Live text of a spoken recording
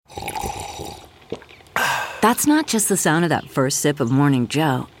That's not just the sound of that first sip of Morning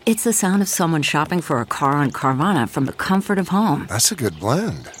Joe. It's the sound of someone shopping for a car on Carvana from the comfort of home. That's a good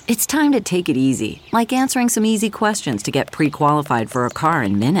blend. It's time to take it easy, like answering some easy questions to get pre-qualified for a car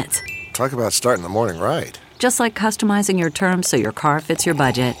in minutes. Talk about starting the morning right. Just like customizing your terms so your car fits your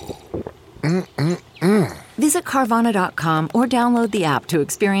budget. Visit Carvana.com or download the app to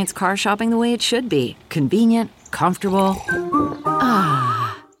experience car shopping the way it should be. Convenient, comfortable. Ah.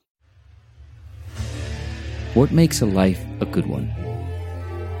 What makes a life a good one?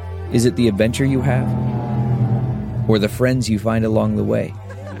 Is it the adventure you have? Or the friends you find along the way?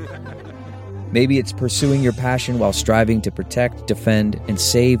 Maybe it's pursuing your passion while striving to protect, defend, and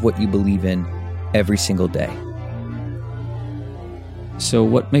save what you believe in every single day. So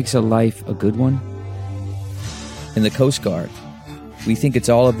what makes a life a good one? In the Coast Guard, we think it's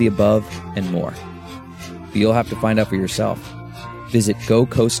all of the above and more. But you'll have to find out for yourself. Visit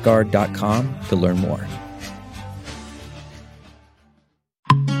gocoastguard.com to learn more.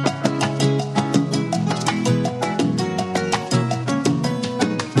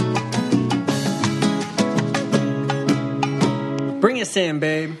 Bring us in,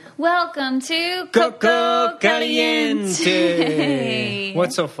 babe. Welcome to Coco Caliente. Caliente.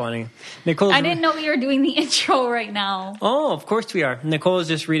 What's so funny? Nicole's... I didn't know we were doing the intro right now. Oh, of course we are. Nicole is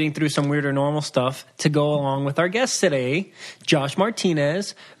just reading through some weird or normal stuff to go along with our guest today, Josh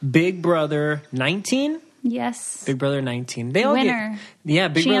Martinez, Big Brother 19? Yes. Big Brother 19. They all winner.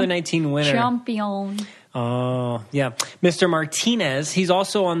 Big Brother 19 winner. Champion. Oh, yeah. Mr. Martinez, he's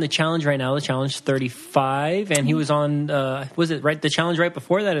also on the challenge right now, the challenge 35, and he was on, the challenge right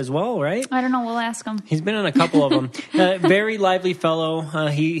before that as well, right? I don't know. We'll ask him. He's been on a couple of them. Very lively fellow.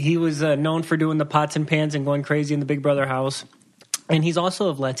 He was known for doing the pots and pans and going crazy in the Big Brother house. And he's also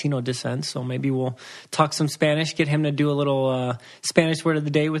of Latino descent, so maybe we'll talk some Spanish, get him to do a little Spanish word of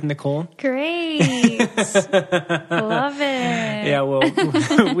the day with Nicole. Great. Love it. Yeah,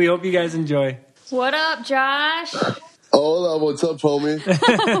 well, we hope you guys enjoy. What up, Josh? Hola, what's up, homie?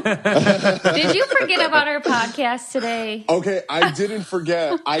 Did you forget about our podcast today? Okay, I didn't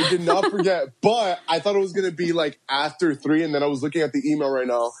forget. I did not forget, but I thought it was going to be like after 3, and then I was looking at the email right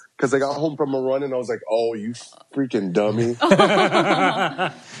now because I got home from a run, and I was like, oh, you freaking dummy.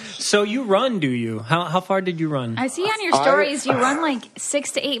 So you run, do you? How far did you run? I see on your stories you run like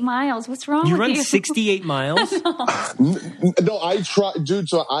 6 to 8 miles. What's wrong with you? You run 68 miles? No, I try, dude,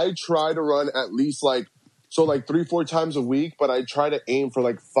 so I try to run at least like 3-4 times a week, but I try to aim for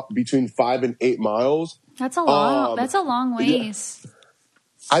like between 5 and 8 miles. That's a long ways. Yeah.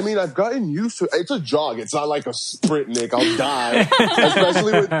 I mean, I've gotten used to it. It's a jog. It's not like a sprint, Nick. I'll die,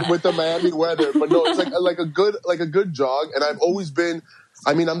 especially with the Miami weather. But no, it's like a good jog. And I've always been.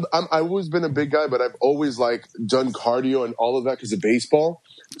 I mean, I've always been a big guy, but I've always like done cardio and all of that because of baseball.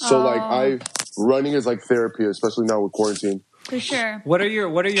 So running is like therapy, especially now with quarantine. For sure. What are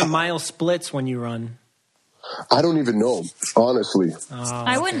your mile splits when you run? I don't even know, honestly.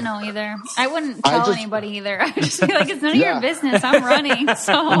 I wouldn't know either. I wouldn't tell anybody either. I would just be like, it's none of your business. I'm running.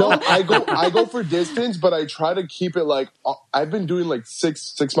 So no, I go for distance, but I try to keep it like I've been doing like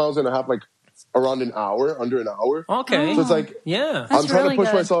 6 miles and a half, like around an hour, under an hour. Okay, so it's like I'm trying to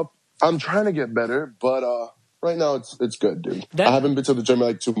push myself. I'm trying to get better, but right now it's good, dude. I haven't been to the gym in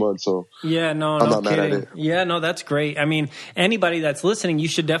like 2 months, so I'm not mad at it. Yeah, no, that's great. I mean, anybody that's listening, you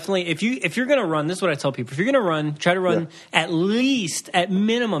should definitely, if you're gonna run, this is what I tell people: if you're gonna run, try to run at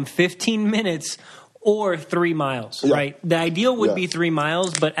minimum 15 minutes. Or 3 miles, right? The ideal would be 3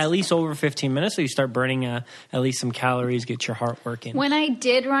 miles, but at least over 15 minutes, so you start burning at least some calories, get your heart working. When I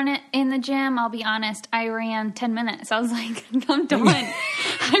did run it in the gym, I'll be honest, I ran 10 minutes. I was like, I'm done.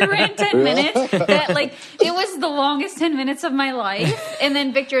 I ran 10 minutes. It was the longest 10 minutes of my life. And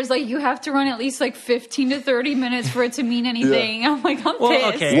then Victor's like, you have to run at least like 15 to 30 minutes for it to mean anything. I'm like, I'm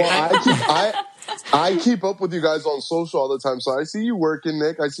pissed. Okay. Well, I keep up with you guys on social all the time, so I see you working,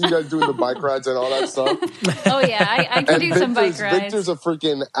 Nick. I see you guys doing the bike rides and all that stuff. Oh, yeah, I can do some bike rides. Victor's a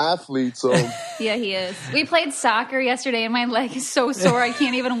freaking athlete, so... Yeah, he is. We played soccer yesterday, and my leg is so sore I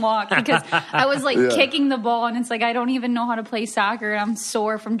can't even walk because I was, kicking the ball, and it's like I don't even know how to play soccer, and I'm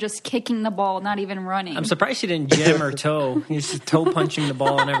sore from just kicking the ball, not even running. I'm surprised she didn't jam her toe. He's just toe punching the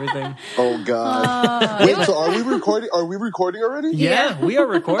ball and everything. Oh, God. Wait, so are we recording? Are we recording already? Yeah, we are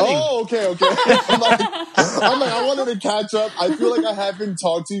recording. Oh, okay. I'm like, I wanted to catch up. I feel like I haven't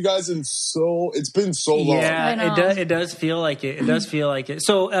talked to you guys it's been so long. Yeah, it does feel like it. It does feel like it.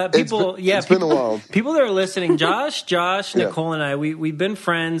 So people, it's been a while. People that are listening, Josh, Nicole, and I, we've been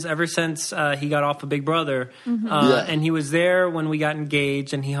friends ever since he got off of Big Brother, and he was there when we got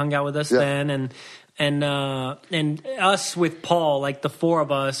engaged, and he hung out with us then, and and us with Paul, like the four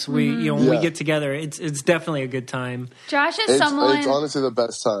of us, when we get together, it's definitely a good time. Josh is someone. It's honestly the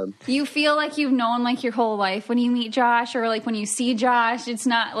best time. You feel like you've known like your whole life when you meet Josh, or like when you see Josh. It's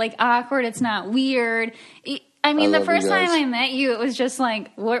not like awkward. It's not weird. I mean, the first time I met you, it was just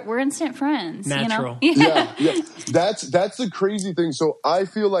like we're instant friends. Natural. You know? Yeah. That's the crazy thing. So I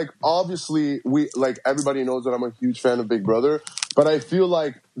feel like obviously everybody knows that I'm a huge fan of Big Brother, but I feel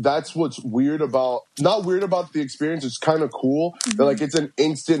like that's what's not weird about the experience. It's kind of cool that like it's an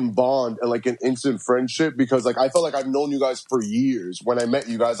instant bond and like an instant friendship, because like I felt like I've known you guys for years when I met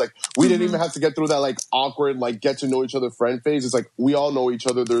you guys. Like we didn't even have to get through that like awkward like get to know each other friend phase. It's like we all know each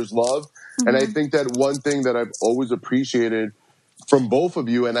other. There's love. And I think that one thing that I've always appreciated from both of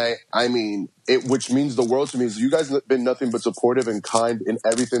you, and I mean, which means the world to me, is you guys have been nothing but supportive and kind in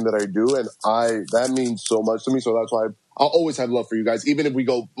everything that I do, and that means so much to me. So that's why I'll always have love for you guys, even if we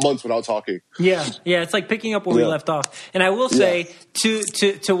go months without talking. Yeah, it's like picking up where we left off. And I will say,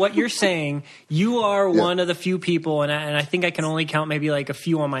 to what you're saying, you are one of the few people, and I think I can only count maybe like a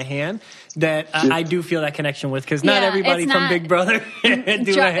few on my hand, that I do feel that connection with, because not everybody from Big Brother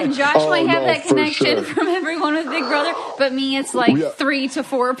Josh might have that connection from everyone with Big Brother, but me, it's like 3 to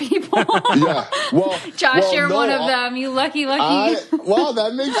 4 people. Well, Josh, you're one of them. You lucky. Wow,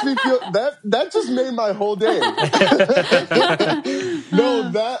 that makes me feel that just made my whole day.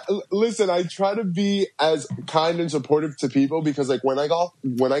 Listen, I try to be as kind and supportive to people, because like when I got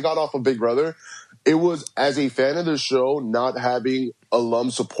off of Big Brother, it was, as a fan of the show, not having alum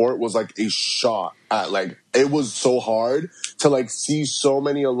support was like a shot at, like, it was so hard to like see so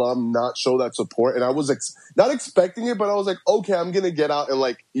many alum not show that support. And I was not expecting it, but I was like, okay, I'm going to get out and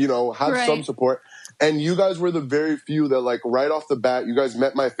like, have some support. And you guys were the very few that like right off the bat, you guys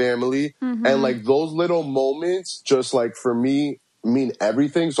met my family, and like those little moments just like for me mean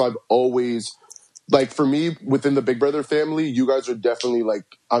everything. So I've always, like, for me, within the Big Brother family, you guys are definitely, like,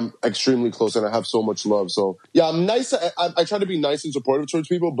 I'm extremely close, and I have so much love. So, yeah, I'm nice. I try to be nice and supportive towards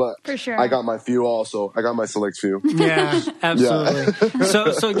people, but for sure, I got my few also. I got my select few. Yeah, absolutely.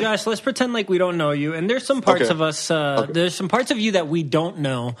 Yeah. So, Josh, let's pretend like we don't know you. And there's some parts of us, there's some parts of you that we don't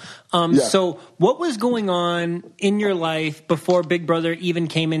know. So what was going on in your life before Big Brother even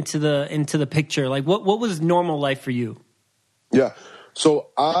came into the picture? Like, what was normal life for you? Yeah. So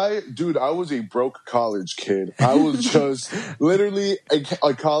I was a broke college kid. I was just literally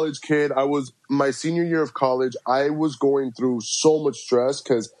a college kid. I was my senior year of college. I was going through so much stress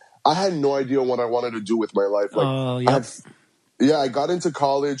because I had no idea what I wanted to do with my life. Like, I got into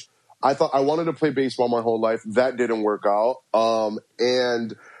college. I thought I wanted to play baseball my whole life. That didn't work out.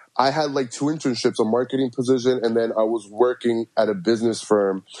 And I had like 2 internships, a marketing position, and then I was working at a business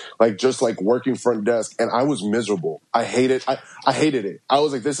firm, like just like working front desk, and I was miserable. I hated it. I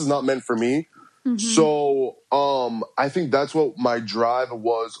was like, this is not meant for me. So I think that's what my drive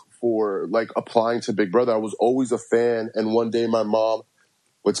was for like applying to Big Brother. I was always a fan, and one day my mom,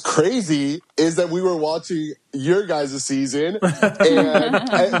 what's crazy is that we were watching your guys' season,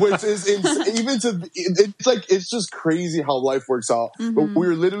 and which is it's just crazy how life works out. But we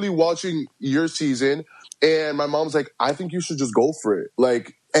were literally watching your season, and my mom's like, I think you should just go for it.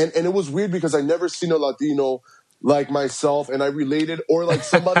 Like, and it was weird because I never seen a Latino like myself, and I related, or like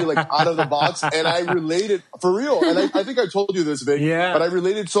somebody like out of the box, and I related for real. And I think I told you this, Vic, but I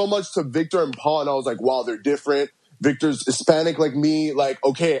related so much to Victor and Paul, and I was like, wow, they're different. Victor's Hispanic like me. Like,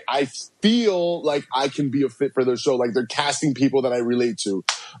 okay, I feel like I can be a fit for their show. Like, they're casting people that I relate to.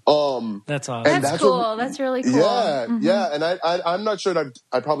 That's awesome. That's cool. That's really cool. Yeah, yeah. And I'm not sure that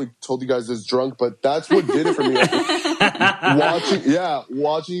I probably told you guys this drunk, but that's what did it for me.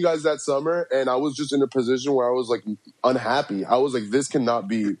 Watching you guys that summer, and I was just in a position where I was like unhappy. I was like, this cannot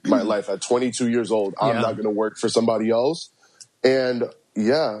be my life at 22 years old. I'm not going to work for somebody else. And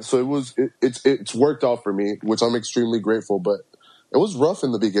yeah, so it's worked out for me, which I'm extremely grateful, but it was rough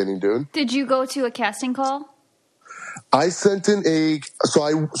in the beginning, dude. Did you go to a casting call? I sent in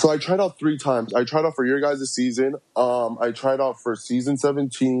so I tried out 3 times. I tried out for your guys' season. I tried out for season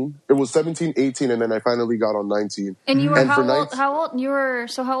 17. It was 17, 18, and then I finally got on 19. And you were how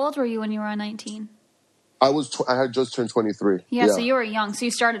old were you when you were on 19? I had just turned 23. Yeah, so you were young. So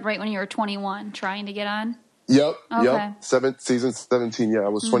you started right when you were 21 trying to get on? Yep. Season 17, I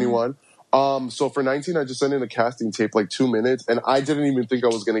was 21. So for 19, I just sent in a casting tape, like 2 minutes, and I didn't even think I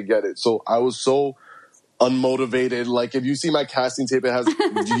was going to get it. So I was so unmotivated. Like, if you see my casting tape, it has,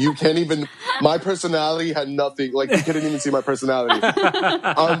 you can't even, my personality had nothing. Like, you couldn't even see my personality.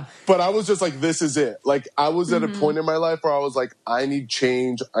 But I was just like, this is it. Like, I was at a point in my life where I was like, I need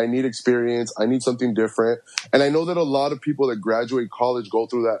change. I need experience. I need something different. And I know that a lot of people that graduate college go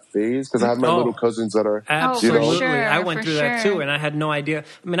through that phase, because I have my little cousins that are, absolutely. Sure, I went through that too, and I had no idea.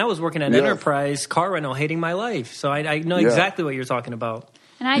 I mean, I was working at Enterprise car rental, hating my life. So I know exactly what you're talking about.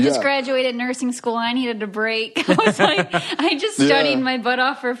 And I just graduated nursing school. I needed a break. I was like, I just studied my butt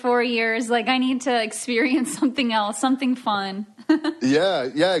off for 4 years. Like, I need to experience something else, something fun.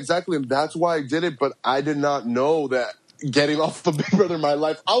 Yeah, exactly. And that's why I did it. But I did not know that getting off of Big Brother in my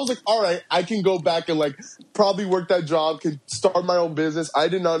life, I was like, all right, I can go back and like probably work that job, can start my own business. I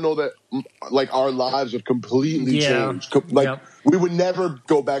did not know that like our lives would completely change. Like we would never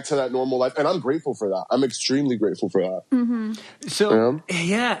go back to that normal life. And I'm grateful for that. I'm extremely grateful for that. Mm-hmm. So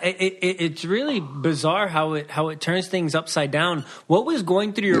it's really bizarre how it turns things upside down. What was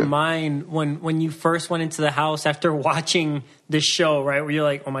going through your mind when you first went into the house after watching this show, right? Where you're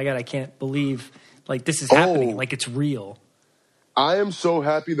like, oh my God, I can't believe like this is happening, like it's real. I am so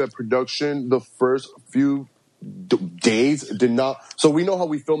happy that production, the first few days did not. So we know how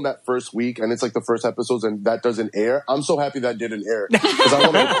we filmed that first week, and it's like the first episodes, and that doesn't air. I'm so happy that didn't air because I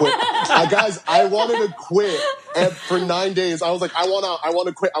wanted to quit. I wanted to quit, and for 9 days I was like, I want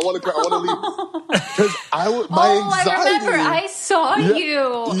to quit. I want to leave because my anxiety. I remember. I saw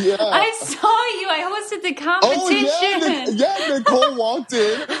you. Yeah. I saw you. I hosted the competition. Nicole walked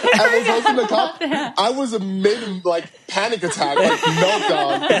in. I was hosting the competition. I was mid panic attack, like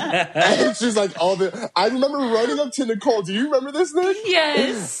meltdown, and she's like, I remember running up to Nicole. Do you remember this, Nick?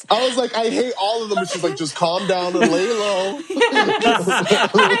 Yes. I was like, I hate all of them. And she's like, just calm down and lay low. Yes,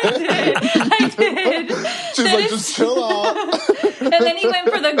 I did. She's like, just chill out. And then he went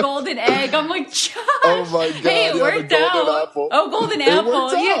for the golden egg. I'm like, Josh. Oh my God. Hey, it worked out. Apple. Oh, golden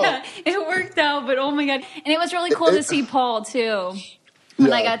apple. Yeah, it worked out. But oh my God. And it was really cool to see Paul too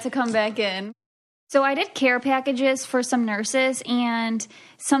when I got to come back in. So I did care packages for some nurses, and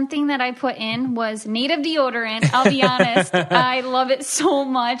something that I put in was native deodorant. I'll be honest. I love it so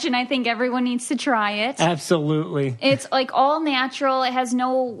much, and I think everyone needs to try it. Absolutely. It's like all natural. It has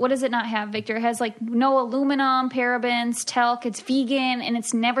no, what does it not have, Victor? It has like no aluminum, parabens, talc. It's vegan, and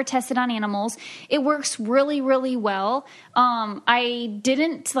it's never tested on animals. It works really, really well. I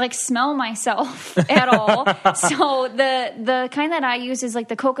didn't like smell myself at all. So the kind that I use is like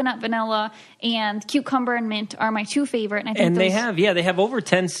the coconut vanilla and cucumber and mint are my two favorite. And I think they have over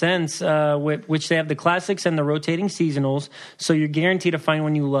 10 cents, which they have the classics and the rotating seasonals. So you're guaranteed to find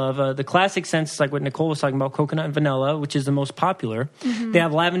one you love. The classic scents is like what Nicole was talking about, coconut and vanilla, which is the most popular. Mm-hmm. They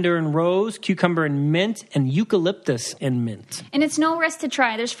have lavender and rose, cucumber and mint, and eucalyptus and mint. And it's no risk to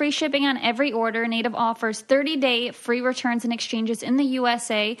try. There's free shipping on every order. Native offers 30-day free returns and exchanges in the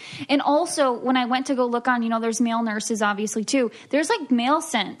USA. And also, when I went to go look on, there's male nurses obviously too. There's like male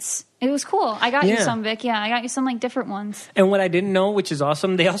scents. It was cool. I got you some, Vic. Yeah, I got you some like different ones. And what I didn't know, which is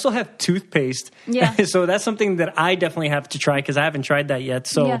awesome, they also have toothpaste. Yeah. So that's something that I definitely have to try because I haven't tried that yet.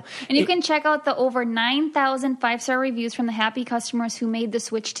 So and you can check out the over 9,000 5-star reviews from the happy customers who made the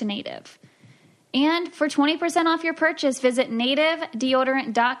switch to Native. And for 20% off your purchase, visit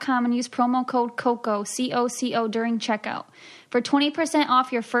nativedeodorant.com and use promo code COCO, COCO, during checkout. For 20%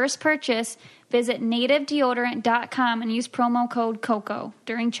 off your first purchase, visit nativedeodorant.com and use promo code COCO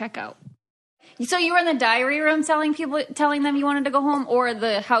during checkout. So you were in the diary room telling them you wanted to go home, or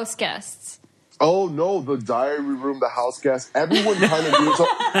the house guests? Oh no, the diary room, the house guests, everyone kind of do. So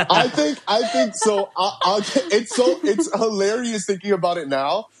I think so. It's hilarious thinking about it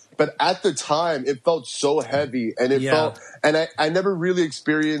now. But at the time, it felt so heavy, and it felt, and I never really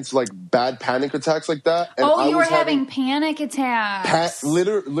experienced like bad panic attacks like that. And you were having panic attacks,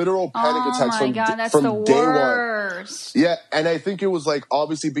 literal panic attacks. Oh my God, that's the worst. Yeah, and I think it was like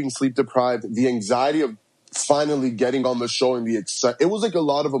obviously being sleep deprived, the anxiety of finally getting on the show, and it was like a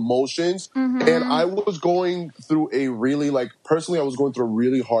lot of emotions. Mm-hmm. And I was going through personally, I was going through a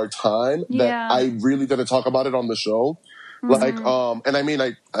really hard time that I really didn't talk about it on the show. Mm-hmm. And I mean,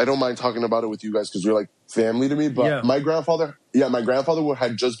 I don't mind talking about it with you guys because you're like family to me, but my grandfather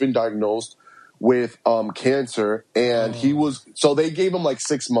had just been diagnosed with, cancer, and so they gave him like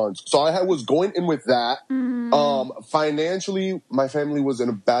 6 months. So I was going in with that. Mm-hmm. Financially, my family was in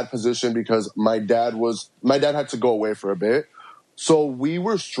a bad position because my dad had to go away for a bit. So we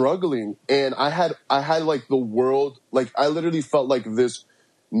were struggling, and I had like the world, like I literally felt like this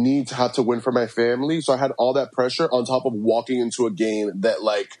need to have to win for my family. So I had all that pressure on top of walking into a game that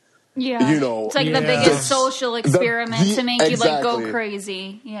like Yeah. You know, it's like the biggest social experiment to make you like go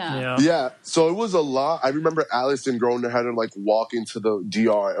crazy. Yeah. So it was a lot. I remember Allison Groner had to like walk into the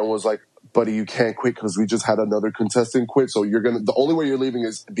DR and was like, buddy, you can't quit because we just had another contestant quit. So the only way you're leaving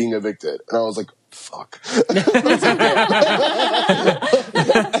is being evicted. And I was like, fuck.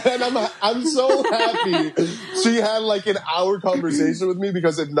 And I'm so happy she had like an hour conversation with me,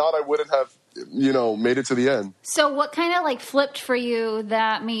 because if not, I wouldn't have, made it to the end. So what kind of like flipped for you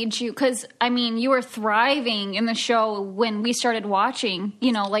that made you, because I mean, you were thriving in the show when we started watching,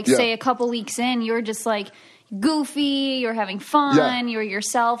 say a couple weeks in, you were just like goofy, you're having fun, you're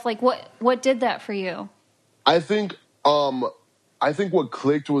yourself. Like what did that for you? I think what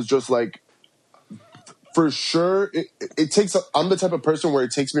clicked was just like, for sure, it takes. I'm the type of person where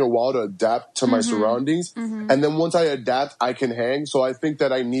it takes me a while to adapt to my surroundings, and then once I adapt, I can hang. So I think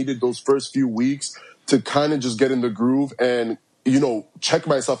that I needed those first few weeks to kind of just get in the groove and check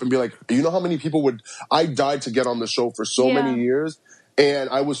myself and be like, how many people I died to get on the show for so many years, and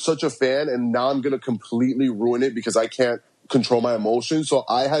I was such a fan, and now I'm gonna completely ruin it because I can't control my emotions. So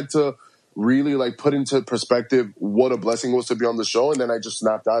I had to really like put into perspective what a blessing was to be on the show, and then I just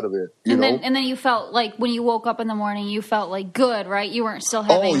snapped out of it. And then you felt like when you woke up in the morning, you felt like good, right? You weren't still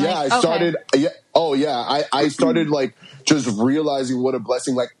having. I started like just realizing what a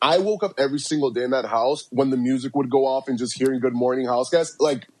blessing. Like I woke up every single day in that house when the music would go off and just hearing Good Morning House Guests,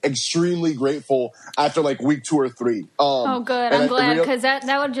 like extremely grateful after like week 2 or 3. Oh, good. I'm glad, because that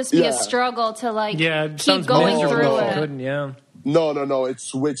would just be a struggle to like keep going through it. No. It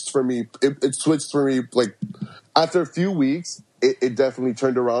switched for me. It switched for me. Like after a few weeks, it definitely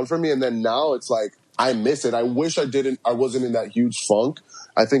turned around for me. And then now it's like, I miss it. I wish I wasn't in that huge funk.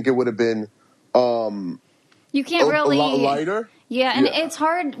 I think it would have been, you can't a lot lighter. Yeah, and it's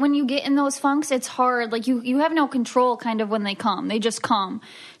hard when you get in those funks. It's hard. Like you have no control kind of when they come. They just come.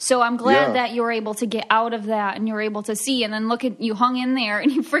 So I'm glad that you were able to get out of that and you were able to see. And then look at you hung in there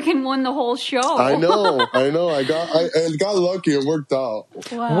and you freaking won the whole show. I know. I got lucky. It worked out.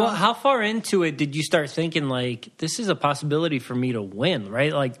 Wow. Well, how far into it did you start thinking like this is a possibility for me to win?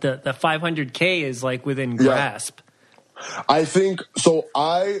 Right, like the 500K is like within grasp. I think so.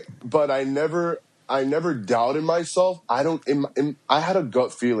 But I never doubted myself. I had a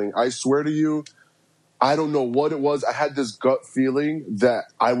gut feeling. I swear to you, I don't know what it was. I had this gut feeling that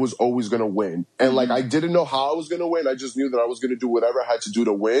I was always going to win. And like, I didn't know how I was going to win. I just knew that I was going to do whatever I had to do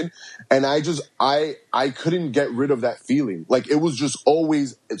to win. And I couldn't get rid of that feeling. Like, it was just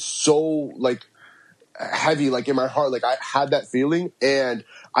always so like heavy, like in my heart. Like I had that feeling. And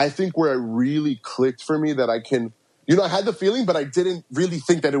I think where it really clicked for me that I can, I had the feeling, but I didn't really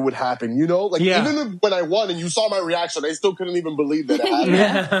think that it would happen, Like, even when I won and you saw my reaction, I still couldn't even believe that it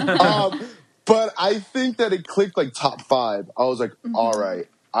happened. But I think that it clicked like top 5. I was like, all right.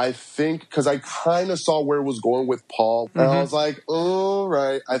 I think, because I kind of saw where it was going with Paul. And I was like, all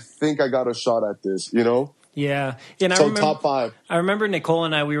right, I think I got a shot at this, Yeah, and so I remember, top 5. I remember Nicole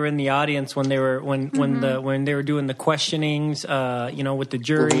and I. We were in the audience when they were when they were doing the questionings, with the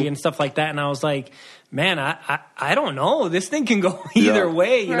jury and stuff like that. And I was like, man, I don't know. This thing can go either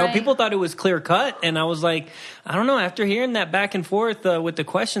way. You know, people thought it was clear cut, and I was like, I don't know. After hearing that back and forth with the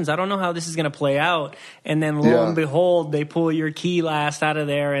questions, I don't know how this is going to play out. And then lo and behold, they pull your key last out of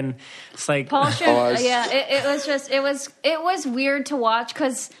there, and it's like, Paul should, it was weird to watch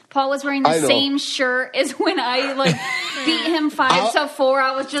because Paul was wearing the same shirt as when I beat him 5-4.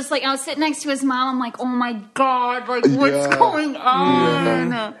 I was just like, I was sitting next to his mom. I'm like, oh my God, like what's going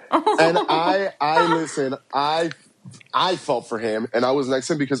on? Yeah. And I felt for him, and I was next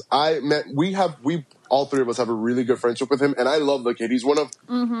to him because we all three of us have a really good friendship with him, and I love the kid. He's one of,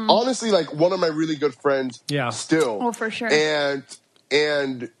 honestly, like one of my really good friends still. Oh, for sure. And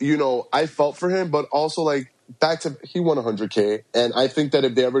I felt for him, but also like he won 100K, and I think that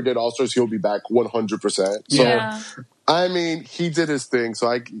if they ever did All-Stars, he'll be back 100%. So, I mean, he did his thing,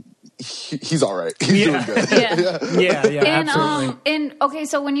 so he's all right. He's doing good. Yeah, and, absolutely. And okay,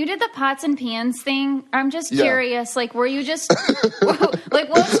 so when you did the pots and pans thing, I'm just curious, like, were you just like, what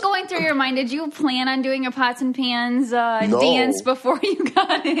was going through your mind? Did you plan on doing a pots and pans dance before you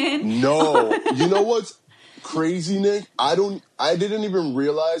got in? No. You know what's crazy, Nick? I didn't even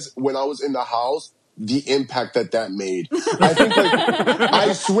realize when I was in the house the impact that made. I think,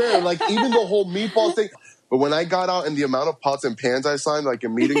 I swear, even the whole meatball thing. But when I got out and the amount of pots and pans I signed,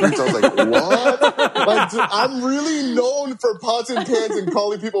 in meeting groups, I was like, what? Dude, I'm really known for pots and pans and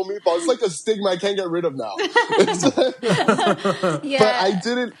calling people meatballs. It's like a stigma I can't get rid of now. But I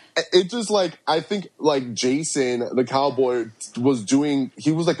didn't. It just I think Jason, the cowboy,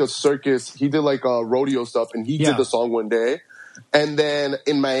 he was like a circus. He did rodeo stuff, and he did the song one day. And then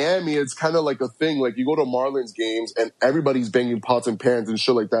in Miami, it's kind of like a thing. Like you go to Marlins games and everybody's banging pots and pans and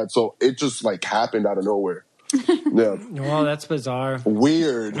shit like that. So it just like happened out of nowhere. Yeah. Well, that's bizarre.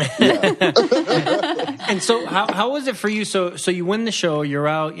 Weird. Yeah. And so how was it for you? So you win the show, you're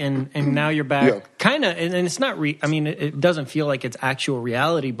out, and now you're back. Kind of, and it's not. It doesn't feel like it's actual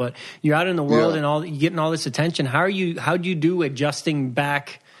reality, but you're out in the world and you're getting all this attention. How'd you do adjusting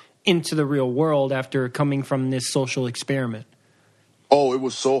back into the real world after coming from this social experiment? Oh, it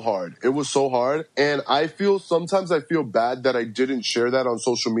was so hard. It was so hard, and sometimes I feel bad that I didn't share that on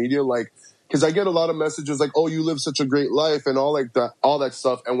social media, like. Because I get a lot of messages like, oh, you live such a great life and all that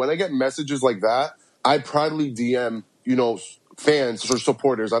stuff. And when I get messages like that, I proudly DM, fans or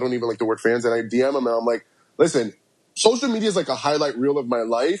supporters. I don't even like the word fans. And I DM them and I'm like, listen, social media is like a highlight reel of my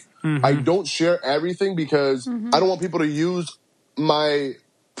life. Mm-hmm. I don't share everything because I don't want people to use my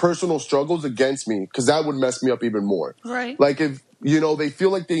personal struggles against me because that would mess me up even more. Right. Like if, they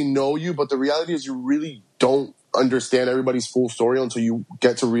feel like they know you, but the reality is you really don't understand everybody's full story until you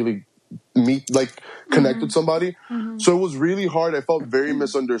get to really connect with somebody. Mm-hmm. So it was really hard. I felt very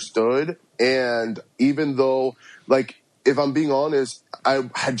misunderstood. And even though, if I'm being honest, I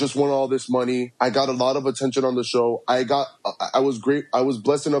had just won all this money. I got a lot of attention on the show. I was great. I was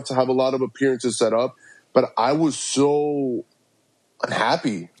blessed enough to have a lot of appearances set up, but I was so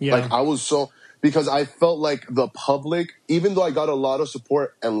unhappy. Yeah. Because I felt like the public, even though I got a lot of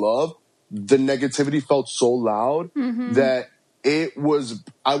support and love, the negativity felt so loud that it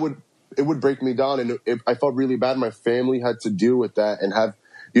would break me down, and I felt really bad. My family had to deal with that and have,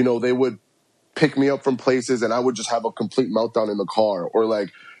 they would pick me up from places and I would just have a complete meltdown in the car or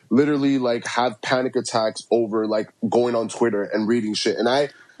literally have panic attacks over going on Twitter and reading shit. And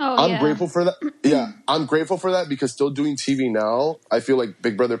I'm grateful for that. Yeah, I'm grateful for that because still doing TV now, I feel like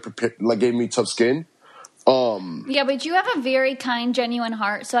Big Brother gave me tough skin. Yeah, but you have a very kind, genuine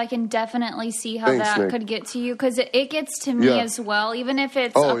heart, so I can definitely see how that could get to you because it gets to me as well. Even if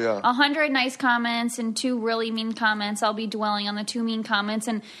it's 100 nice comments and 2 really mean comments, I'll be dwelling on the 2 mean comments,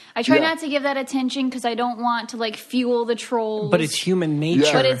 and I try not to give that attention because I don't want to fuel the trolls. But it's human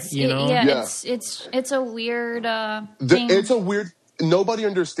nature. But it's it's a weird thing. It's a weird. Nobody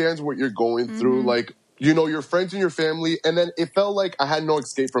understands what you're going through. Your friends and your family, and then it felt like I had no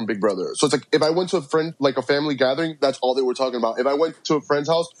escape from Big Brother. So it's if I went to a family gathering, that's all they were talking about. If I went to a friend's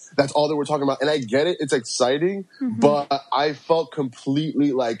house, that's all they were talking about. And I get it, it's exciting, but I felt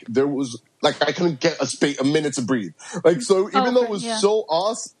completely there was, I couldn't get a minute to breathe. So even though it was so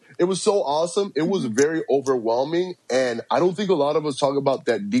awesome, it was very overwhelming, and I don't think a lot of us talk about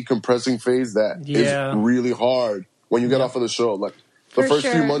that decompressing phase that is really hard when you get off of the show. The first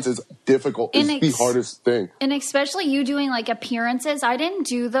few months is difficult. It's the hardest thing. And especially you doing appearances. I didn't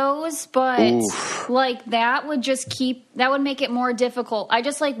do those, but that would make it more difficult. I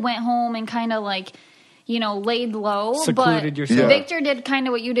just went home and kind of laid low. Secluded but yourself. Victor did kind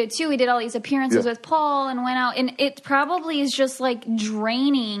of what you did too. He did all these appearances with Paul and went out, and it probably is just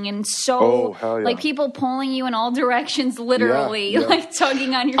draining and so people pulling you in all directions, literally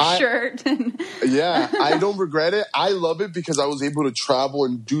tugging on your shirt. I don't regret it. I love it because I was able to travel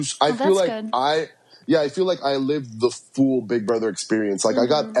and do. I feel like I lived the full Big Brother experience. I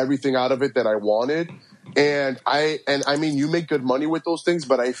got everything out of it that I wanted. And I mean, you make good money with those things,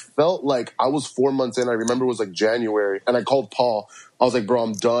 but I felt like I was 4 months in. I remember it was January, and I called Paul. I was like, bro,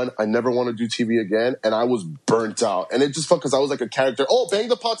 I'm done. I never want to do TV again. And I was burnt out. And it just felt because I was a character. Oh, bang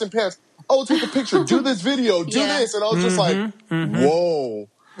the pots and pans. Oh, take a picture. Do this video. Do this. And I was just whoa.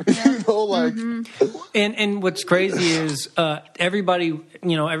 And what's crazy is everybody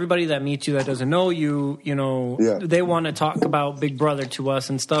that meets you that doesn't know you, they want to talk about Big Brother to us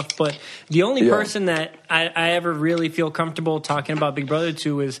and stuff. But the only person that I ever really feel comfortable talking about Big Brother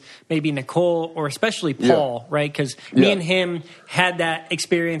to is maybe Nicole or especially Paul, right? Because me and him had that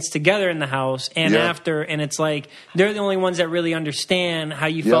experience together in the house and after, and it's they're the only ones that really understand how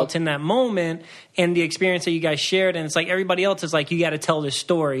you felt in that moment and the experience that you guys shared. And it's everybody else is you got to tell this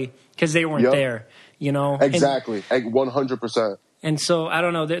story because they weren't there, Exactly. 100%. And so, I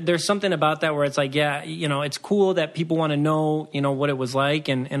don't know, there's something about that where it's it's cool that people want to know, what it was like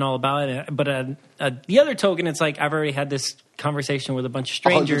and all about it. But the other token, it's I've already had this conversation with a bunch of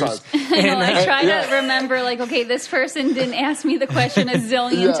strangers. And I try to remember, okay, this person didn't ask me the question a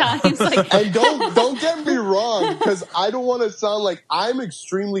zillion times. And don't get me wrong, because I don't want to sound like I'm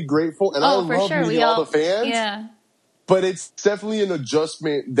extremely grateful, and I love meeting all the fans. Yeah. But it's definitely an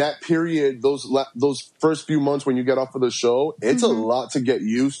adjustment. That period, those first few months when you get off of the show, it's a lot to get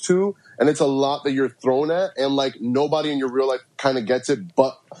used to, and it's a lot that you're thrown at, and nobody in your real life kind of gets it.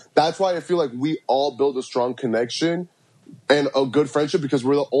 But that's why I feel like we all build a strong connection and a good friendship because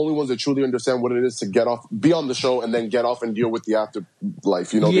we're the only ones that truly understand what it is to be on the show and then get off and deal with the afterlife,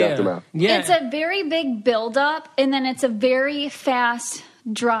 the aftermath. Yeah. It's a very big build-up, and then it's a very fast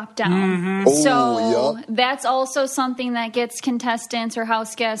drop down. Mm-hmm. So that's also something that gets contestants or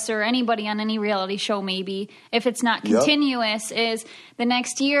house guests or anybody on any reality show, maybe, if it's not continuous, is the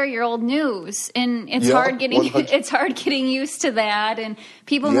next year you're old news. And it's hard getting used to that, and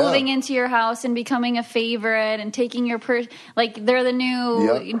people moving into your house and becoming a favorite and taking your like they're the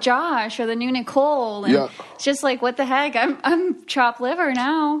new Josh or the new Nicole, and it's just like, what the heck, I'm chopped liver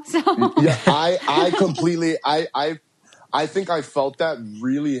now. So I completely I think I felt that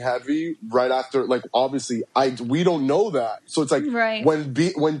really heavy right after, like, obviously, we don't know that. So it's like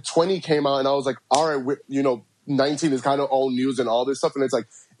when 20 came out and I was like, all right, 19 is kind of all news and all this stuff. And it's like,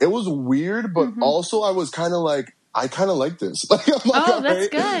 it was weird, but also I was kind of like, I kind of like this. Like, I'm like, that's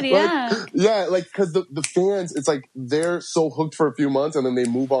good, yeah. Like, because the fans, it's like they're so hooked for a few months and then they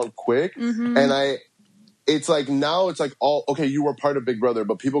move on quick. Mm-hmm. And it's like now it's like, okay, you were part of Big Brother,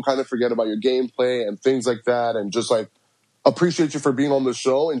 but people kind of forget about your gameplay and things like that and just like, appreciate you for being on the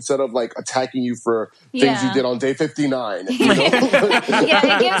show instead of like attacking you for things you did on day 59. It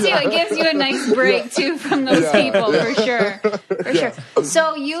gives you a nice break too from those people for sure.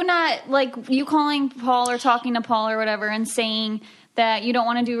 So you not like you calling Paul or talking to Paul or whatever and saying that you don't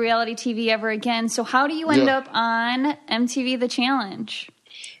want to do reality TV ever again. So how do you end up on MTV The Challenge?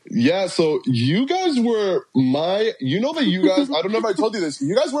 Yeah, so you guys were I don't know if I told you this.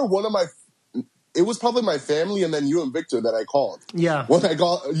 You guys were one of my. It was probably my family and then you and Victor that I called. Yeah. When I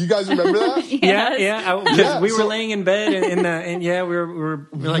called, you guys remember that? Because we were laying in bed and we were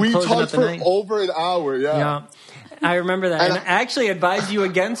like we closing talked up the for night. over an hour. Yeah. I remember that, and I actually advised you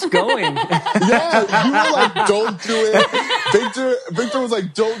against going. Yeah, you were like, "Don't do it." Victor was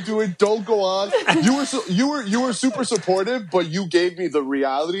like, "Don't do it. Don't go on." You were super supportive, but you gave me the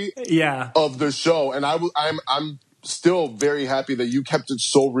reality of the show, and I'm still very happy that you kept it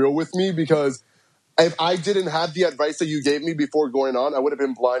so real with me because. If I didn't have the advice that you gave me before going on, I would have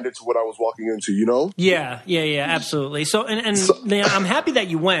been blinded to what I was walking into, Yeah, absolutely. So, I'm happy that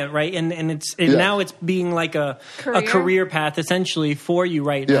you went, right? And now it's being like a career path essentially for you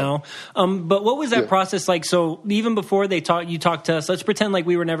right now. But what was that process like? So even before you talked to us, let's pretend like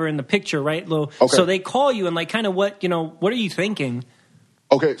we were never in the picture, right? Okay. So they call you and like kind of what are you thinking?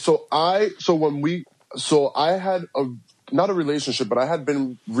 Okay, so I had not a relationship, but I had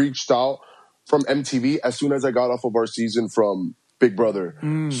been reached out from MTV as soon as I got off of our season from Big Brother.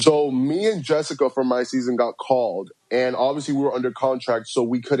 So me and Jessica from my season got called, and obviously we were under contract, so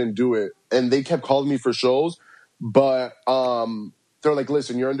we couldn't do it. And they kept calling me for shows, but they're like,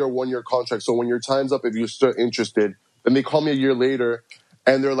 listen, you're under a 1-year contract, so when your time's up, if you're still interested, then they call me a year later,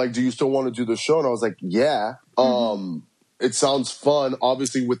 and they're like, do you still want to do the show? And I was like, yeah. It sounds fun.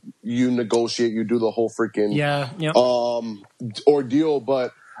 Obviously, with you negotiate, you do the whole freaking ordeal,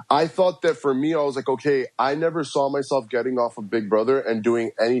 but I thought that for me, I was like, okay, I never saw myself getting off of Big Brother and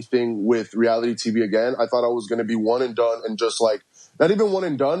doing anything with reality TV again. I thought I was going to be one and done and just like, not even one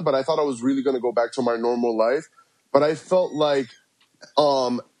and done, but I thought I was really going to go back to my normal life. But I felt like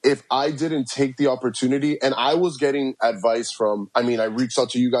if I didn't take the opportunity, and I was getting advice from, I reached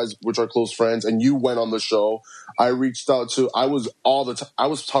out to you guys, which are close friends, and you went on the show. I was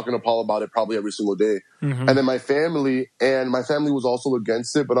talking to Paul about it probably every single day. And then my family was also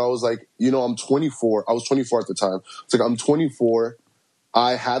against it, but I was like, I'm 24. I was 24 at the time. It's like, I'm 24.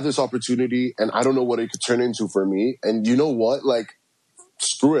 I have this opportunity and I don't know what it could turn into for me. And you know what? Like,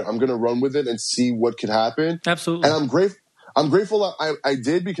 screw it. I'm going to run with it and see what could happen. Absolutely. And I'm grateful I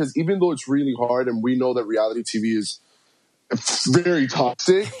did, because even though it's really hard and we know that reality TV is very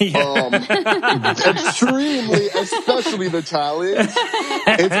toxic, extremely, especially the challenge,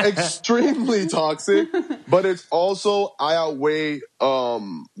 it's extremely toxic, but it's also, I outweigh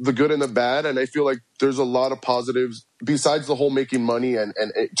the good and the bad, and I feel like there's a lot of positives besides the whole making money and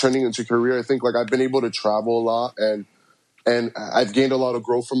it turning into a career. I think like I've been able to travel a lot and I've gained a lot of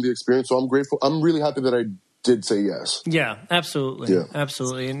growth from the experience, so I'm grateful. I'm really happy that I did say yes. Yeah, absolutely. Yeah.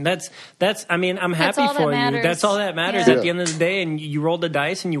 Absolutely. And I'm happy for you. That's all that matters at the end of the day. And you rolled the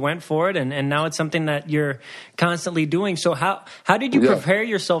dice and you went for it. And now it's something that you're constantly doing. So how did you prepare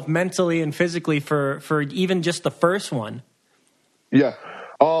yourself mentally and physically for even just the first one? Yeah.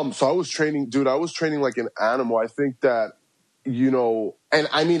 So I was training like an animal. I think that, and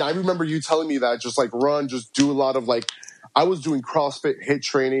I remember you telling me that just like run, just do a lot of like, I was doing CrossFit, HIIT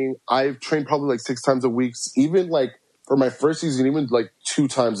training. I've trained probably like 6 times a week, even like for my first season, even like 2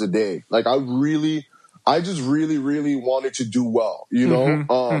 times a day. Like I I just really, really wanted to do well, you know?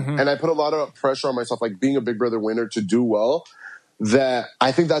 And I put a lot of pressure on myself, like being a Big Brother winner to do well, that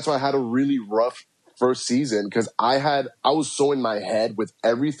I think that's why I had a really rough first season, because I was so in my head with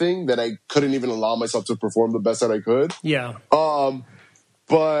everything that I couldn't even allow myself to perform the best that I could. Yeah.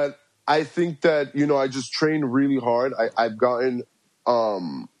 But I think that, you know, I just trained really hard. I've gotten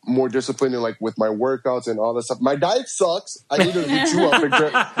more disciplined in, like, with my workouts and all that stuff. My diet sucks. I need to hit you up,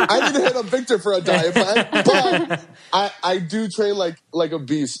 Victor. I need to hit up Victor for a diet plan. But I do train like a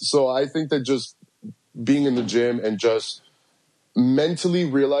beast. So I think that just being in the gym and just mentally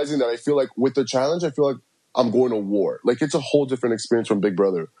realizing that I feel like with the challenge, I feel like I'm going to war. Like, it's a whole different experience from Big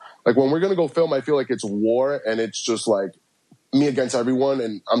Brother. Like, when we're going to go film, I feel like it's war, and it's just like me against everyone,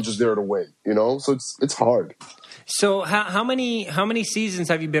 and I'm just there to win, you know? So it's hard. So how many seasons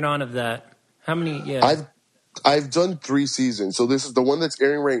have you been on of that? How many? Yeah. I've done 3 seasons. So this is the one that's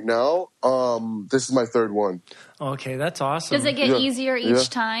airing right now. This is my 3rd one. Okay, that's awesome. Does it get easier each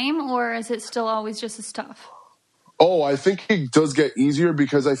time, or is it still always just as tough? Oh, I think it does get easier,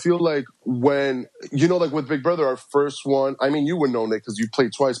 because I feel like when, you know, like with Big Brother, our first one, I mean, you would know, Nick, because you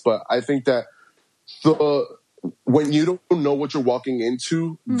played twice, but I think that when you don't know what you're walking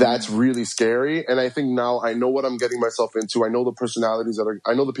into, that's really scary. And I think now I know what I'm getting myself into. I know the personalities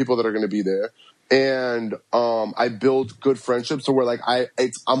I know the people that are going to be there. And I build good friendships, so where like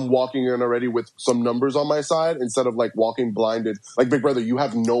I'm walking in already with some numbers on my side instead of like walking blinded. Like Big Brother, you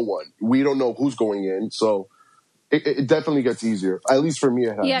have no one. We don't know who's going in. So it definitely gets easier. At least for me,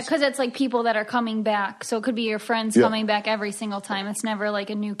 it has. Yeah, because it's like people that are coming back. So it could be your friends coming back every single time. It's never like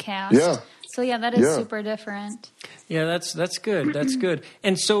a new cast. Yeah. So yeah, that is super different. Yeah, that's good. That's good.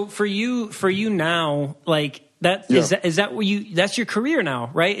 And so for you now, like is that what that's your career now,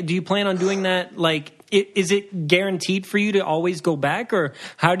 right? Do you plan on doing that? Like, is it guaranteed for you to always go back, or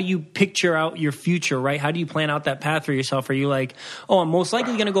how do you picture out your future, right? How do you plan out that path for yourself? Are you like, oh, I'm most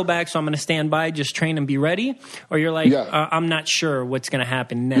likely going to go back, so I'm going to stand by, just train and be ready? Or you're like, I'm not sure what's going to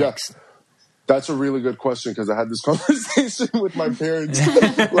happen next? Yeah. That's a really good question, because I had this conversation with my parents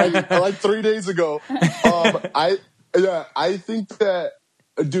like 3 days ago. I think that,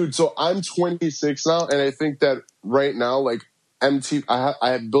 dude, so I'm 26 now, and I think that right now, like MTV, I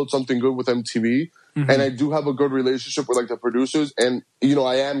have built something good with MTV. And I do have a good relationship with like the producers, and you know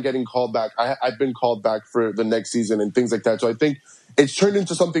I am getting called back. I've been called back for the next season and things like that. So I think it's turned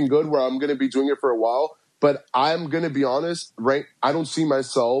into something good where I'm going to be doing it for a while. But I'm going to be honest, right? I don't see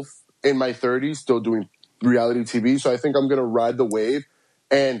myself in my 30s still doing reality TV. So I think I'm going to ride the wave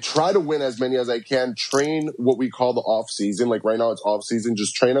and try to win as many as I can. Train what we call the off season. Like right now it's off season.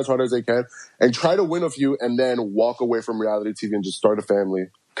 Just train as hard as I can and try to win a few, and then walk away from reality TV and just start a family.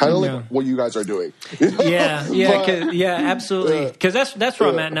 Kind of like what you guys are doing. Yeah, absolutely. Because that's where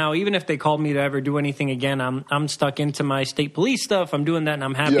I'm at now. Even if they called me to ever do anything again, I'm stuck into my state police stuff. I'm doing that, and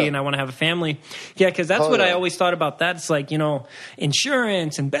I'm happy, and I want to have a family. Yeah, because that's what I always thought about that. It's like, you know,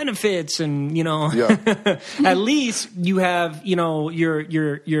 insurance and benefits, and you know, at least you have, you know,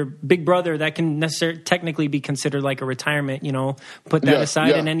 your big brother that can technically be considered like a retirement. You know, put that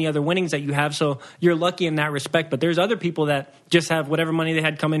aside, and any other winnings that you have. So you're lucky in that respect. But there's other people that just have whatever money they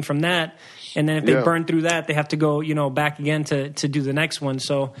had come in from that, and then if they burn through that, they have to go, you know, back again to do the next one.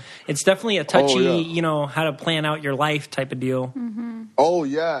 So it's definitely a touchy, you know, how to plan out your life type of deal. Oh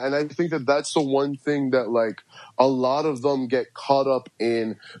yeah, and I think that that's the one thing that like a lot of them get caught up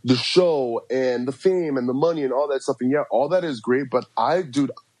in, the show and the fame and the money and all that stuff. And yeah, all that is great, but I'm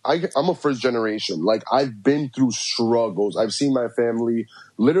a first generation. Like, I've been through struggles. I've seen my family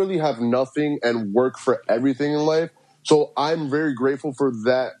literally have nothing and work for everything in life. So I'm very grateful for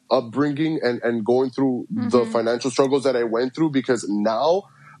that upbringing and going through the financial struggles that I went through, because now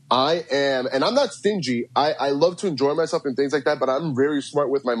I am, and I'm not stingy. I love to enjoy myself and things like that, but I'm very smart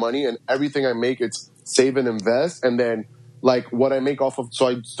with my money, and everything I make, it's save and invest. And then like what I make off of, so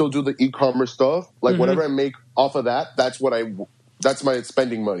I still do the e-commerce stuff. Like whatever I make off of that, that's my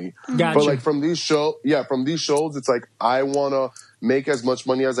spending money. Gotcha. But like from these shows, it's like I want to make as much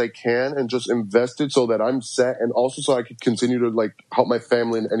money as I can and just invest it so that I'm set, and also so I can continue to like help my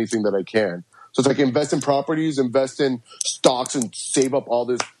family in anything that I can. So it's like invest in properties, invest in stocks, and save up all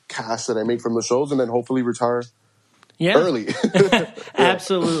this cash that I make from the shows, and then hopefully retire early.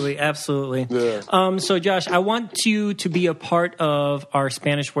 Absolutely. Yeah. So Josh, I want you to be a part of our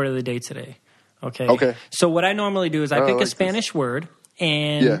Spanish word of the day today. Okay. So what I normally do is I pick a Spanish word,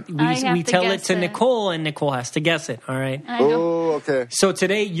 and we tell it to Nicole, and Nicole has to guess it. All right. Oh, okay. So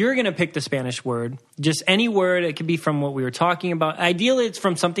today you're going to pick the Spanish word, just any word. It could be from what we were talking about. Ideally, it's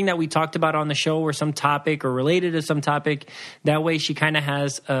from something that we talked about on the show, or some topic, or related to some topic. That way she kind of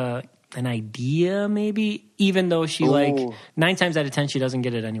has an idea, maybe, even though she like 9 times out of 10 she doesn't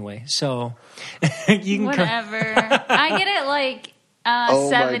get it anyway. So you can whatever. I get it like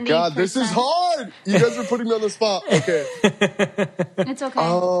 70%. My God, this is hard. You guys are putting me on the spot. Okay. It's okay.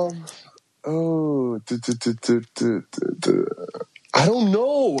 I don't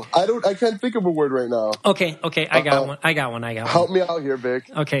know. I can't think of a word right now. Okay. I got one. Help me out here, Vic.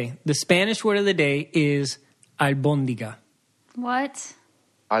 Okay. The Spanish word of the day is albóndiga. What?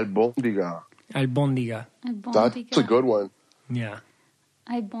 Albóndiga. That's a good one. Yeah.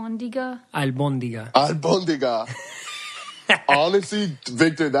 Albóndiga. Honestly,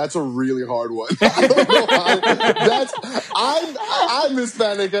 Victor, that's a really hard one. I don't know. I'm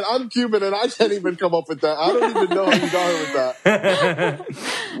Hispanic and I'm Cuban and I can't even come up with that. I don't even know how you got her with that.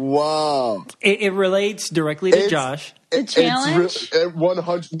 Wow. It relates directly to Josh. Challenge?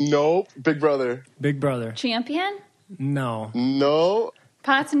 100. No, Big Brother. Champion? No.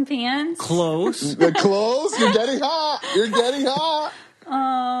 Pots and pans? Close. Close. You're getting hot.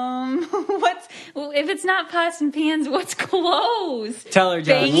 If it's not pots and pans, what's close? Tell her,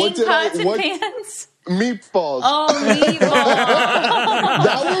 Josh. Banging pots and pans? Meatballs. Oh, meatballs.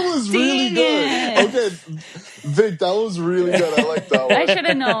 That one was really good. Okay, Vic, that was really good. I like that one. I should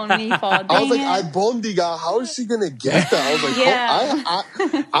have known meatball. I was like, albóndiga, how is she going to get that? I was like,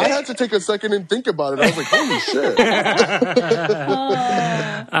 I had to take a second and think about it. I was like, holy shit.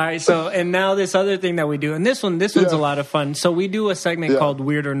 All right, so, and now this other thing that we do, and this one's a lot of fun. So we do a segment called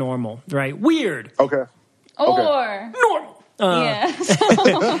Weird or Normal, right? Weird. Okay. Or. Normal. But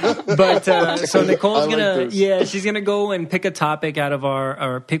so Nicole's she's gonna go and pick a topic out of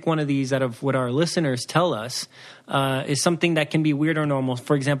or pick one of these out of what our listeners tell us is something that can be weird or normal.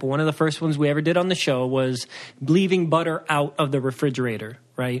 For example, one of the first ones we ever did on the show was leaving butter out of the refrigerator,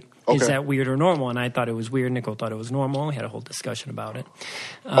 right? Okay. Is that weird or normal? And I thought it was weird. Nicole thought it was normal. We had a whole discussion about it.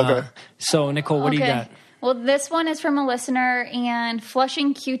 So Nicole, what do you got? Well, this one is from a listener and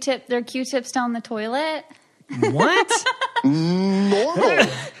flushing their Q-tips down the toilet. What?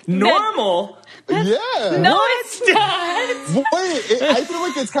 Normal? Yeah. No, it's not. Wait, I feel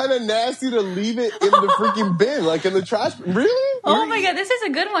like it's kind of nasty to leave it in the freaking bin, like in the trash. Really? Oh my God, this is a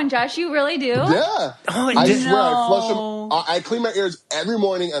good one, Josh. You really do? Yeah. Oh, I swear, I flush them. I clean my ears every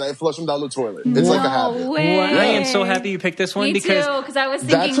morning and I flush them down the toilet. It's like a habit. Way. Well, I am so happy you picked this one because I was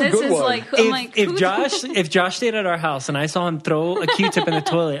thinking this is one. like, if Josh stayed at our house and I saw him throw a Q-tip in the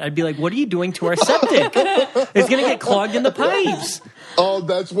toilet, I'd be like, "What are you doing to our septic? It's gonna get clogged in the pipes." Oh,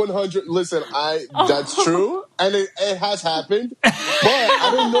 that's 100. Listen, that's true, and it has happened. But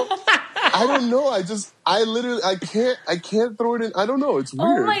I don't know. I can't throw it in. I don't know. It's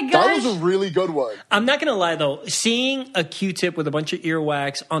weird. Oh my gosh. That was a really good one. I'm not gonna lie though, seeing a Q-tip with a bunch of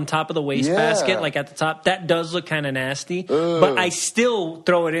earwax on top of the wastebasket, like at the top, that does look kind of nasty. But I still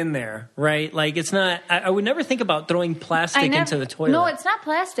throw it in there, right? Like it's not. I would never think about throwing plastic into the toilet. No, it's not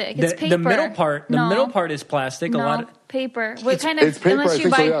plastic. It's paper. The middle part is plastic. No, a lot of paper. It's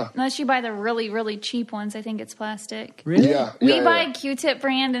paper, unless you buy the really, really cheap ones, I think it's plastic. Really? Yeah. We buy Q-tip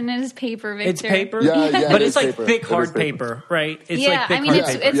brand and it is paper, Victor. It's paper? Yeah, but it's like paper. thick, hard paper, right? It's like thick, hard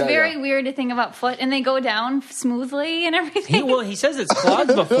paper. It's very weird to think about foot, and they go down smoothly and everything. He says it's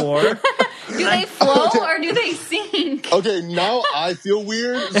clogged before. Do they flow or do they sink? Okay, now I feel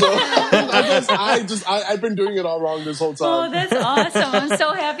weird, so I guess I've been doing it all wrong this whole time. Oh, that's awesome. I'm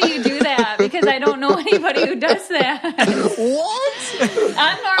so happy you do that because I don't know anybody who does that. What?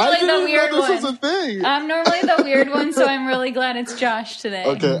 I'm normally the weird one. This was a thing. I'm normally the weird one, so I'm really glad it's Josh today.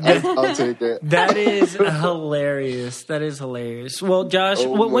 Okay, I'll take it. That is hilarious. Well, Josh,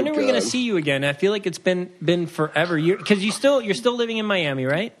 when are we going to see you again? I feel like it's been forever. Because you're still living in Miami,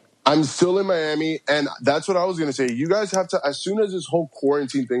 right? I'm still in Miami, and that's what I was going to say. You guys have to, as soon as this whole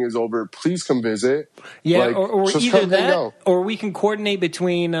quarantine thing is over, please come visit. Yeah, or either that, or we can coordinate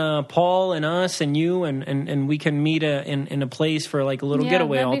between Paul and us and you, and we can meet in a place for like a little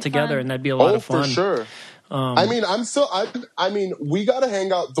getaway all together, and that'd be a lot of fun. For sure. I mean, we gotta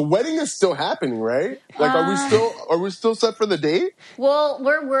hang out. The wedding is still happening, right? Like, are we still set for the date? Well,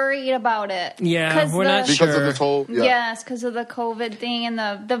 we're worried about it. Yeah, we're not sure. Because of this whole... Yeah. Yes, because of the COVID thing, and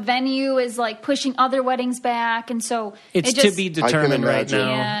the venue is, like, pushing other weddings back, and so... It's to be determined right now.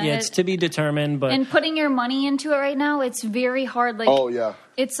 Yeah, it's to be determined, but... And putting your money into it right now, it's very hard. Like, oh, yeah.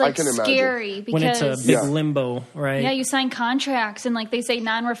 It's like scary because when it's a big limbo, right? Yeah, you sign contracts and like they say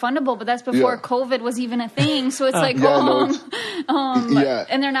non-refundable, but that's before COVID was even a thing. So it's like,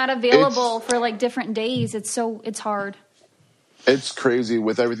 and they're not available for like different days. It's hard. It's crazy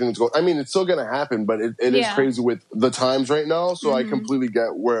with everything that's going. I mean, it's still going to happen, but it is crazy with the times right now. So I completely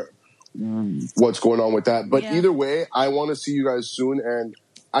get what's going on with that. But either way, I want to see you guys soon, and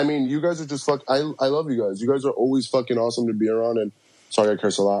I mean, you guys are just I love you guys. You guys are always fucking awesome to be around. And sorry, I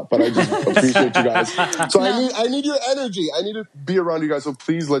curse a lot, but I just appreciate you guys. So I need your energy. I need to be around you guys. So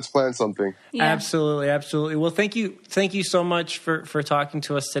please, let's plan something. Yeah. Absolutely. Well, thank you so much for talking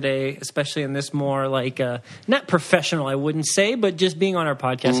to us today, especially in this more like not professional, I wouldn't say, but just being on our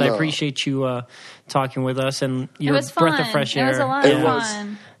podcast. No. I appreciate you talking with us and your breath of fresh air. It was a lot of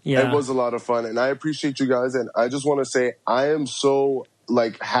fun. Yeah. It was a lot of fun, and I appreciate you guys. And I just want to say I am so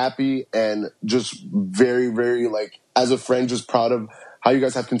like happy and just very, very like as a friend, just proud of how you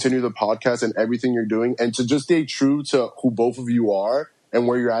guys have continued the podcast and everything you're doing, and to just stay true to who both of you are and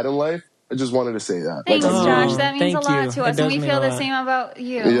where you're at in life. I just wanted to say that. Thanks, Josh. That means a lot to us, and we feel the same about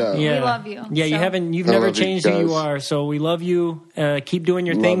you. Yeah. We love you. Yeah, so. You've never changed who you are, so we love you. Keep doing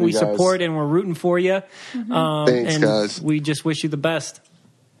your thing. We support and we're rooting for you. Mm-hmm. Thanks, guys. We just wish you the best.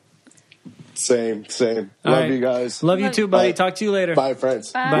 Same. Love you guys. Love you too, buddy. Bye. Talk to you later. Bye,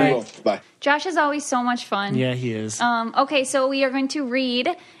 friends. Bye. Josh is always so much fun. Yeah, he is. Okay, so we are going to read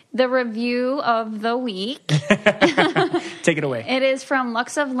the review of the week. Take it away. It is from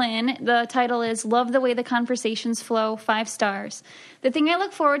Lux of Lynn. The title is Love the Way the Conversations Flow, 5 stars. The thing I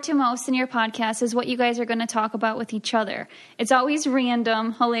look forward to most in your podcast is what you guys are going to talk about with each other. It's always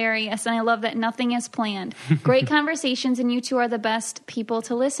random, hilarious, and I love that nothing is planned. Great conversations, and you two are the best people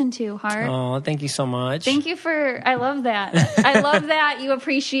to listen to, Hart. Oh, thank you so much. Thank you I love that. I love that you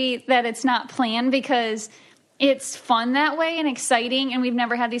appreciate that it's not planned, because it's fun that way and exciting, and we've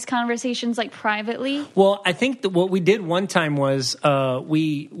never had these conversations like privately. Well, I think that what we did one time was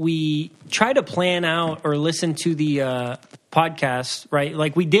we tried to plan out or listen to the podcast, right?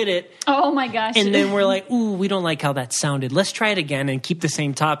 Like we did it. Oh my gosh. And then we're like, ooh, we don't like how that sounded. Let's try it again and keep the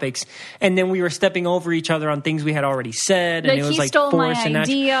same topics. And then we were stepping over each other on things we had already said. And it was like forced and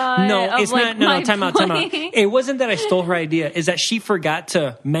natural. No, it's not. No, time out. It wasn't that I stole her idea. Is that she forgot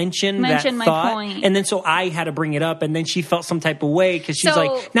to mention that my thought. Point. And then so I had to bring it up. And then she felt some type of way because she's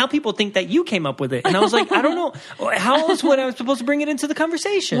like, now people think that you came up with it. And I was like, I don't know. How else would I was supposed to bring it into the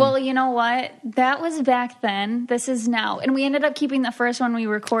conversation? Well, you know what? That was back then. This is now. And we ended up keeping the first one we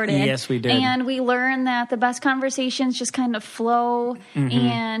recorded. Yes, we did. And we learned that the best conversations just kind of flow. Mm-hmm.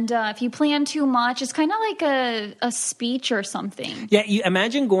 And if you plan too much, it's kind of like a speech or something. Yeah, you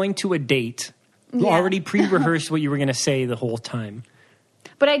imagine going to a date, already pre-rehearsed what you were going to say the whole time.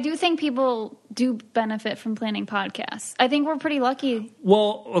 But I do think people do benefit from planning podcasts. I think we're pretty lucky.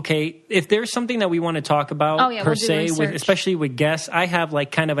 Well, okay, if there's something that we want to talk about per se, especially with guests, I have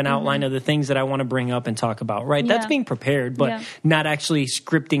like kind of an outline of the things that I want to bring up and talk about, right? Yeah. That's being prepared, but not actually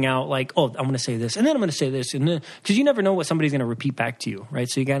scripting out like, oh, I'm going to say this, and then I'm going to say this, and then because you never know what somebody's going to repeat back to you, right?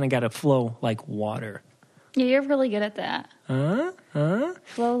 So you kind of got to flow like water. Yeah, you're really good at that.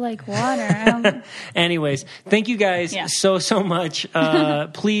 Flow like water. Anyways, thank you guys so much.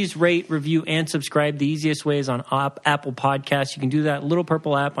 Please rate, review, and subscribe. The easiest way is on Apple Podcasts. You can do that little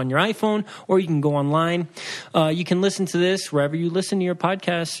purple app on your iPhone, or you can go online. You can listen to this wherever you listen to your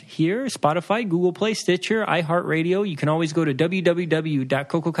podcasts here, Spotify, Google Play, Stitcher, iHeartRadio. You can always go to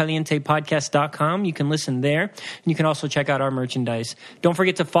www.cococalientepodcast.com. You can listen there. And you can also check out our merchandise. Don't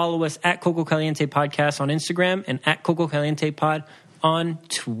forget to follow us at Coco Caliente Podcast on Instagram and at Coco Caliente Pod on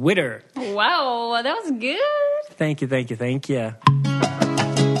Twitter. Wow, that was good. Thank you.